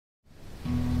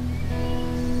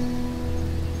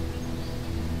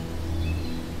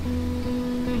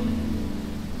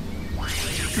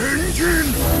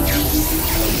Engine!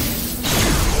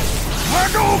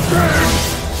 Hadouken!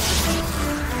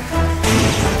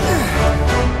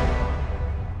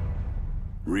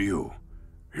 Ryu,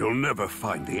 you'll never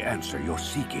find the answer you're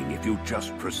seeking if you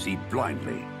just proceed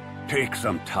blindly. Take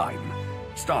some time.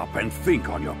 Stop and think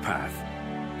on your path.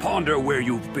 Ponder where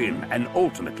you've been and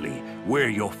ultimately where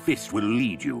your fist will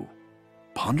lead you.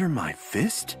 Ponder my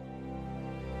fist?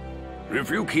 If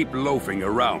you keep loafing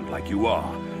around like you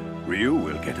are, Ryu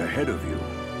will get ahead of you.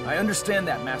 I understand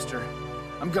that, Master.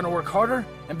 I'm gonna work harder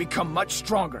and become much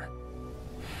stronger.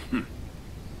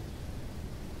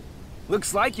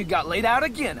 Looks like you got laid out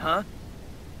again, huh?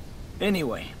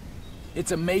 Anyway,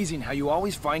 it's amazing how you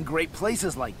always find great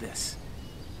places like this.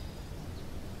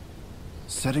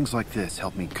 Settings like this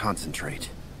help me concentrate.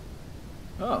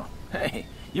 Oh, hey,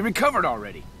 you recovered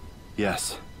already.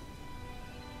 Yes.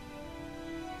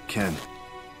 Ken,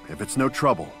 if it's no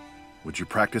trouble, would you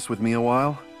practice with me a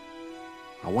while?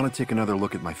 I want to take another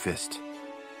look at my fist.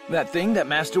 That thing that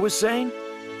Master was saying?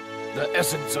 The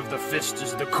essence of the fist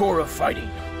is the core of fighting.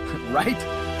 Right?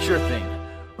 Sure thing.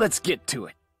 Let's get to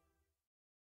it.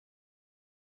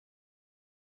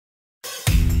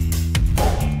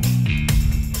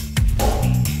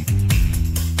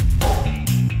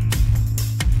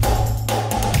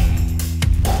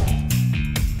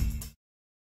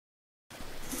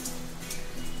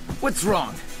 What's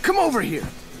wrong? Come over here!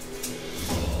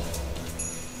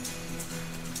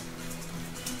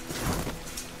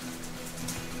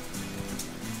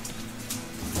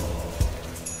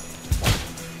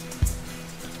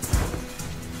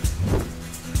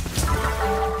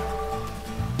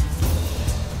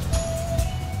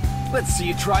 Let's see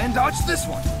you try and dodge this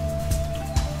one.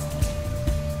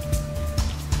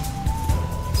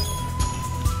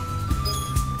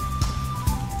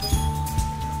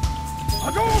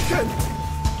 Hadouken!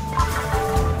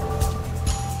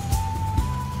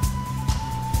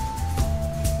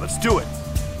 Let's do it!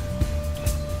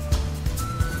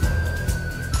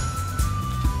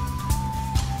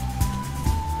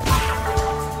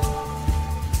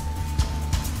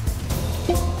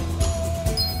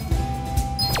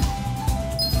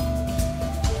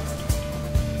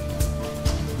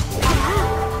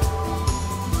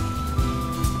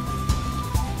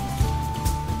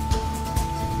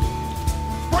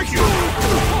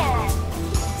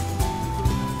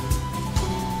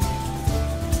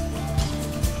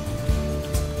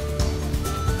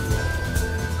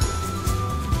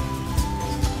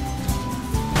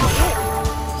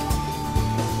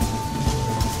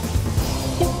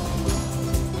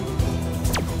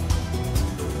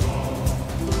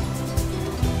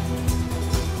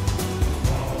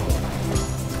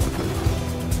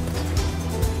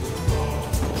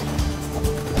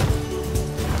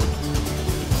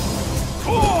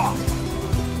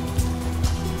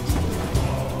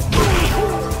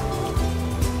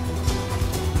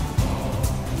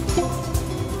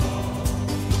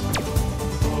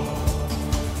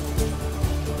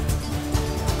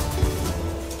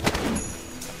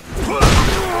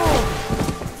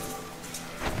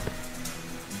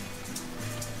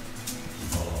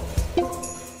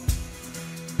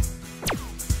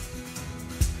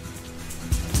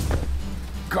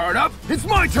 Guard up! It's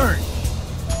my turn!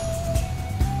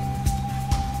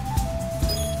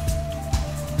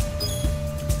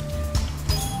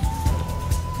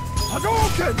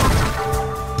 Hadouken!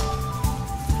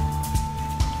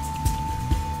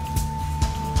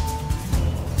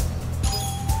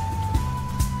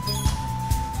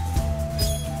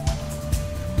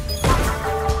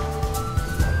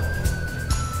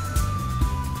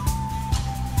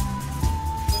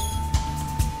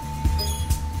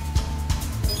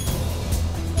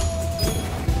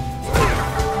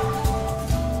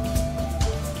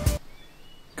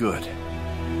 Good.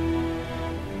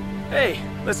 Hey,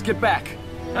 let's get back.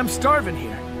 I'm starving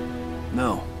here.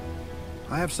 No.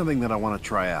 I have something that I want to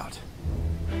try out.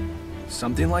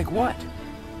 Something like what?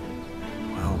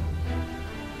 Well,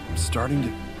 I'm starting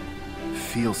to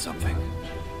feel something.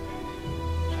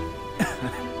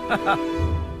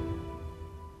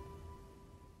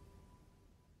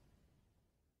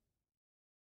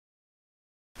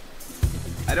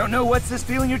 I don't know what's this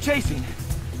feeling you're chasing,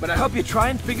 but I hope you try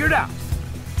and figure it out.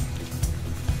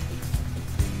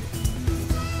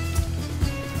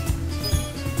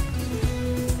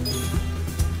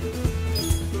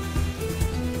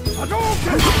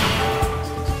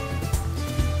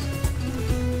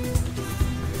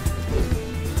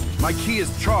 My key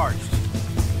is charged.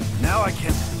 Now I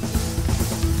can...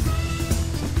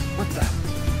 What the?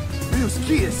 Ryu's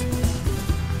key is...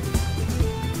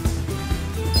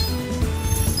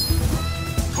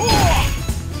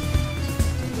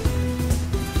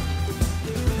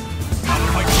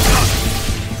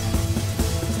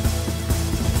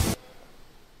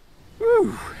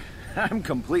 Whew. I'm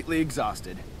completely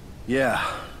exhausted. Yeah,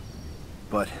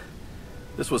 but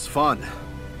this was fun.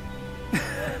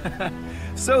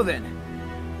 So then,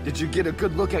 did you get a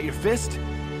good look at your fist?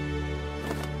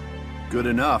 Good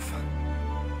enough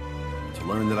to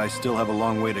learn that I still have a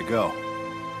long way to go.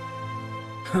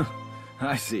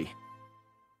 I see.